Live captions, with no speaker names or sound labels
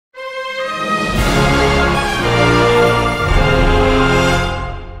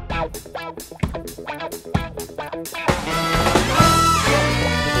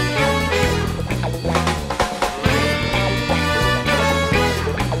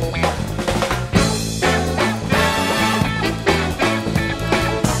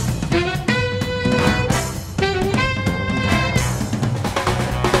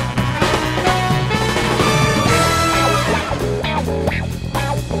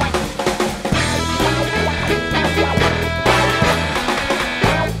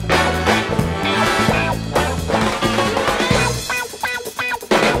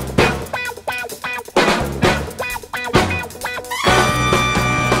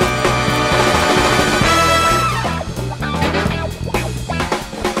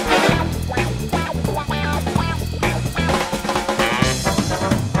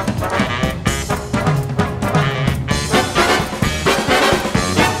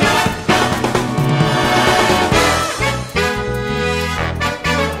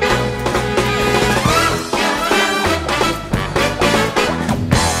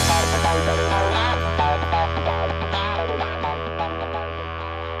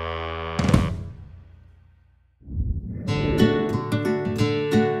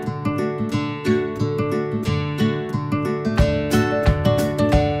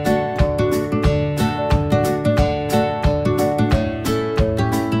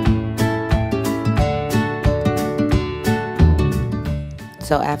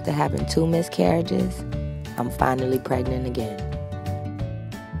So after having 2 miscarriages, I'm finally pregnant again.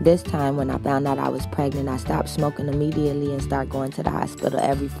 This time when I found out I was pregnant, I stopped smoking immediately and started going to the hospital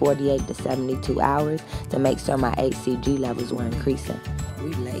every 48 to 72 hours to make sure my HCG levels were increasing.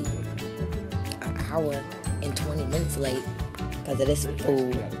 We late. An hour and 20 minutes late because of this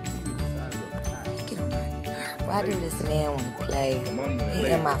food. Get on my nerve. Why do this man want to play? He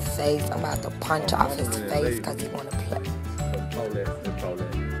in my face. I'm about to punch off his face because he want to play.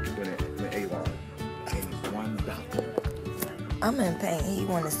 I'm in pain. He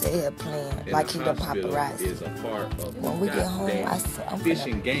want to sit here playing like he the paparazzi. When we get home, I'm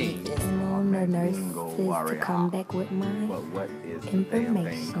finna beat this. I'm on the nurses to come back with my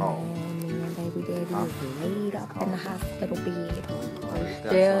information. Me and baby daddy is laid up in the hospital bed.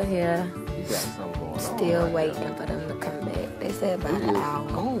 Still here. Still waiting for them to come back. They said about an hour.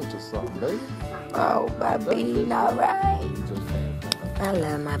 Oh, baby, not right. I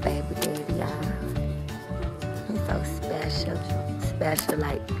love my baby daddy, y'all. He's so special. Special,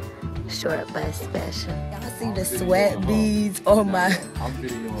 like short but special. Y'all see the sweat beads on my...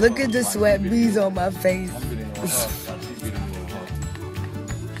 Look at the sweat beads on my face.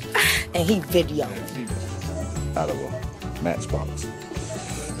 And he videoed. Out of a matchbox.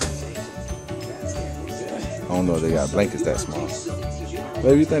 I don't know if they got blankets that small.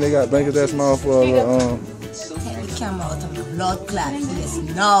 Baby, you think they got blankets that small for Take the camera out of the blood clot. Yes,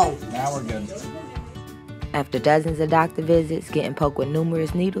 no. Now we're good. After dozens of doctor visits, getting poked with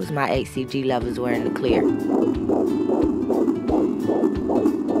numerous needles, my HCG levels were in the clear.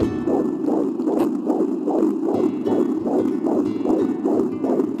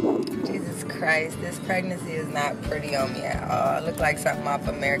 Jesus Christ, this pregnancy is not pretty on me at all. I look like something off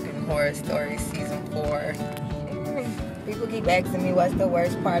American Horror Story Season 4. People keep asking me what's the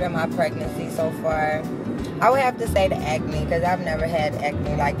worst part of my pregnancy so far. I would have to say the acne, because I've never had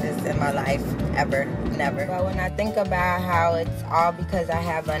acne like this in my life, ever, never. But when I think about how it's all because I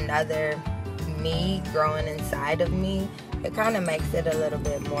have another me growing inside of me, it kind of makes it a little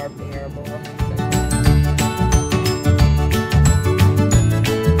bit more bearable.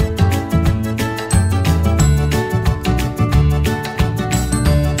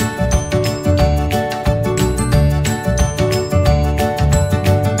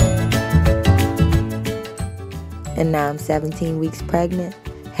 And now I'm 17 weeks pregnant,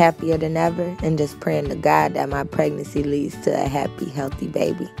 happier than ever, and just praying to God that my pregnancy leads to a happy, healthy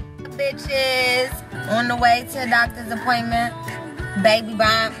baby. Bitches, on the way to the doctor's appointment, baby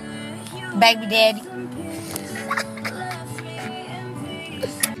bump, baby daddy.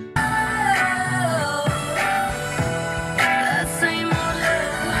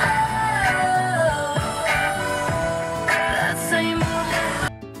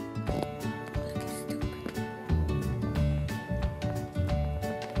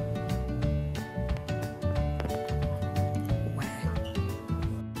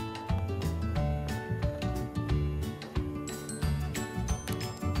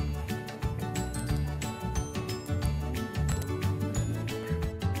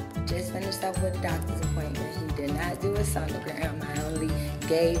 Just finished up with a doctor's appointment. He did not do a sonogram. I only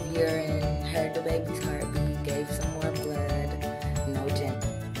gave urine, heard the baby's heartbeat, gave some more blood, no gender.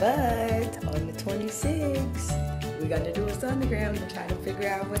 But on the 26th, we're gonna do a sonogram to try to figure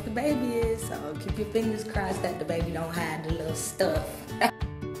out what the baby is. So keep your fingers crossed that the baby don't hide the little stuff.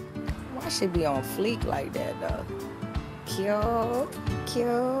 Why should be on fleek like that though? Cute,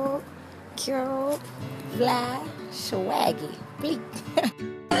 cute, cute, fly, swaggy, fleek.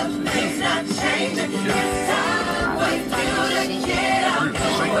 Things not changing. Time wait till you get out the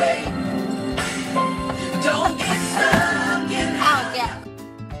way. Don't get stuck in Oh, yeah.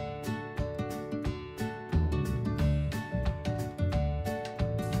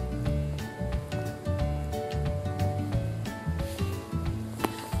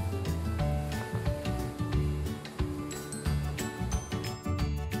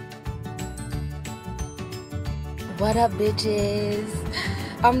 What up, bitches?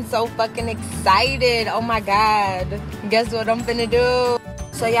 I'm so fucking excited. Oh my God. Guess what I'm finna do?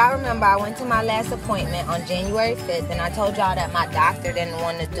 So y'all remember I went to my last appointment on January 5th and I told y'all that my doctor didn't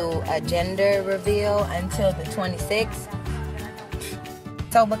want to do a gender reveal until the 26th.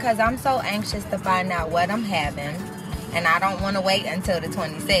 So because I'm so anxious to find out what I'm having and I don't want to wait until the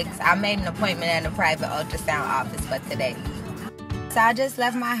 26th, I made an appointment at a private ultrasound office for today. So I just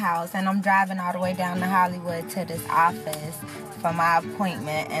left my house and I'm driving all the way down to Hollywood to this office for my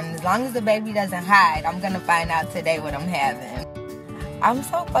appointment. And as long as the baby doesn't hide, I'm gonna find out today what I'm having. I'm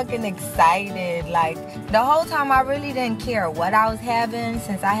so fucking excited. Like, the whole time I really didn't care what I was having.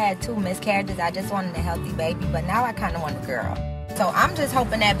 Since I had 2 miscarriages, I just wanted a healthy baby. But now I kind of want a girl. So So I'm just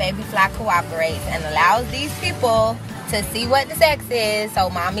hoping that Baby Fly cooperates and allows these people to see what the sex is so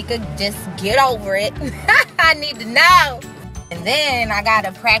mommy could just get over it. I need to know. And then I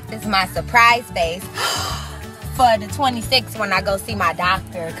gotta practice my surprise face for the 26th when I go see my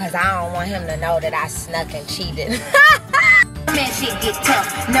doctor, because I don't want him to know that I snuck and cheated. Man, shit get tough.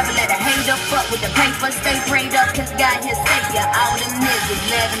 Never let a hater fuck with the paper. Stay prayed up, cause God has saved ya. All them niggas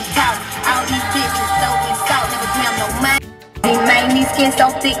let him talk. All these bitches so we salt. Never tell no mind. Man, these skin so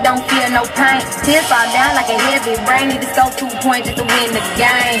thick, don't feel no pain. Tears fall down like a heavy rain. Need to score 2 points just to win the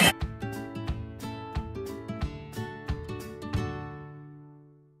game.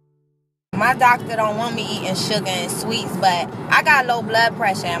 My doctor don't want me eating sugar and sweets, but I got low blood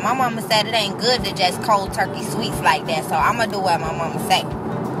pressure, and my mama said it ain't good to just cold turkey sweets like that, so I'm gonna do what my mama say.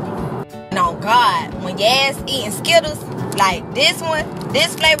 And on God, when your ass eating Skittles, like this one,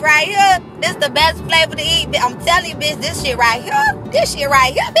 this flavor right here, this the best flavor to eat. I'm telling you, bitch, this shit right here, bitch.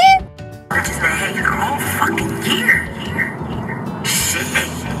 I just been hating all fucking year. Shit,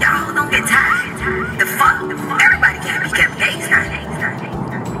 y'all don't get tired. The fuck? Everybody can't be kept days now.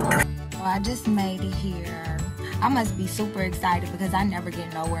 I just made it here. I must be super excited because I never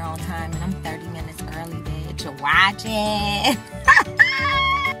get nowhere on time, and I'm 30 minutes early, bitch. Watch it.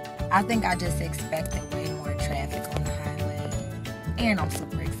 I think I just expected way more traffic on the highway, and I'm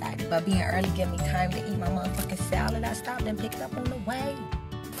super excited. But being early give me time to eat my motherfucking salad I stopped and picked up on the way.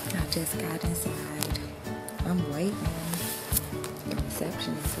 I just got inside. I'm waiting. The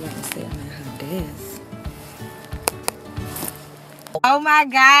receptionist wouldn't sit at her desk. Oh my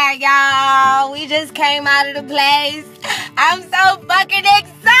God, y'all. We just came out of the place. I'm so fucking excited.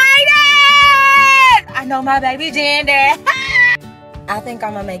 I know my baby gender. I think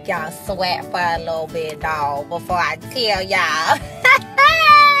I'm gonna make y'all sweat for a little bit, dog, before I tell y'all.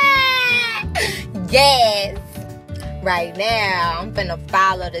 Yes. Right now, I'm finna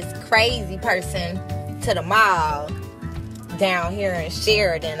follow this crazy person to the mall down here in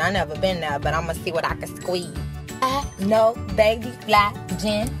Sheridan. I never been there, but I'm gonna see what I can squeeze. I know Baby Fly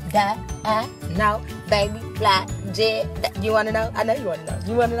gender. I know Baby Fly gender. You wanna know? I know you wanna know.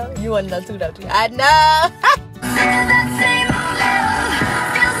 You wanna know? You wanna know too, don't you? I know.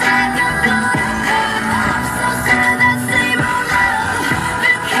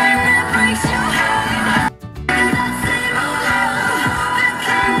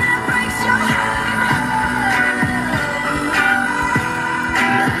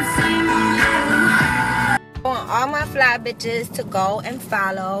 All my fly bitches to go and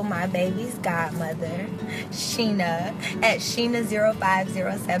follow my baby's godmother, Sheena, at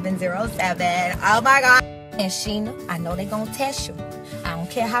Sheena050707. Oh my God. And Sheena, I know they gonna test you. I don't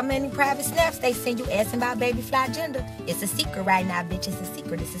care how many private snaps they send you asking about baby fly gender. It's a secret right now, bitch. It's a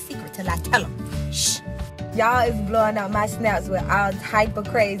secret. It's a secret till I tell them. Shh. Y'all is blowing up my snaps with all type of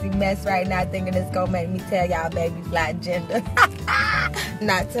crazy mess right now, thinking it's gonna make me tell y'all baby fly gender.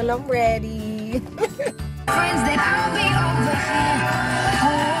 Not till I'm ready. Friends, then I'll be over here.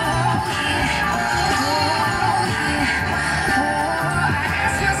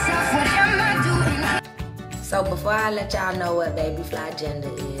 So before I let y'all know what baby fly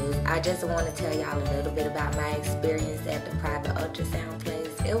gender is, I just want to tell y'all a little bit about my experience at the private ultrasound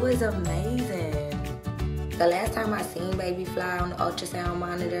place. It was amazing. The last time I seen baby fly on the ultrasound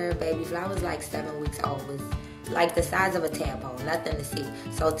monitor, baby fly was like 7 weeks old. It was like the size of a tadpole, nothing to see.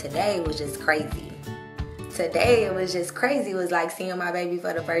 So today was just crazy. Today it was just crazy. It was like seeing my baby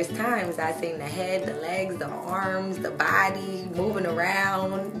for the first time. I seen the head, the legs, the arms, the body moving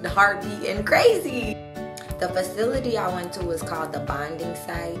around, the heart beating crazy. The facility I went to was called the bonding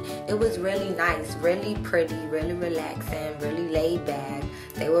site. It was really nice, really pretty, really relaxing, really laid back.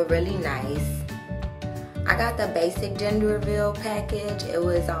 They were really nice. I got the basic gender reveal package. It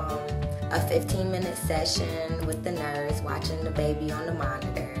was a 15-minute session with the nurse watching the baby on the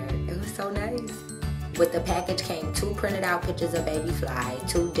monitor. It was so nice. With the package came 2 printed out pictures of baby fly,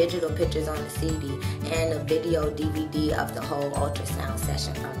 2 digital pictures on the CD, and a video DVD of the whole ultrasound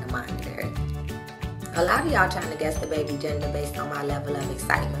session from the monitor. A lot of y'all trying to guess the baby gender based on my level of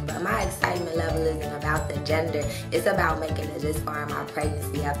excitement, but my excitement level isn't about the gender. It's about making it this far in my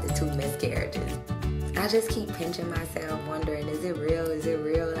pregnancy after 2 miscarriages. I just keep pinching myself, wondering, is it real? Is it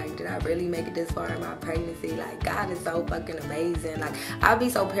real? Like, did I really make it this far in my pregnancy? Like, God is so fucking amazing. Like, I'll be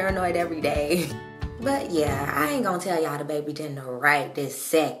so paranoid every day. But yeah, I ain't gonna tell y'all the baby gender right this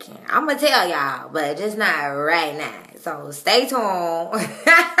second. I'm gonna tell y'all, but just not right now. So stay tuned.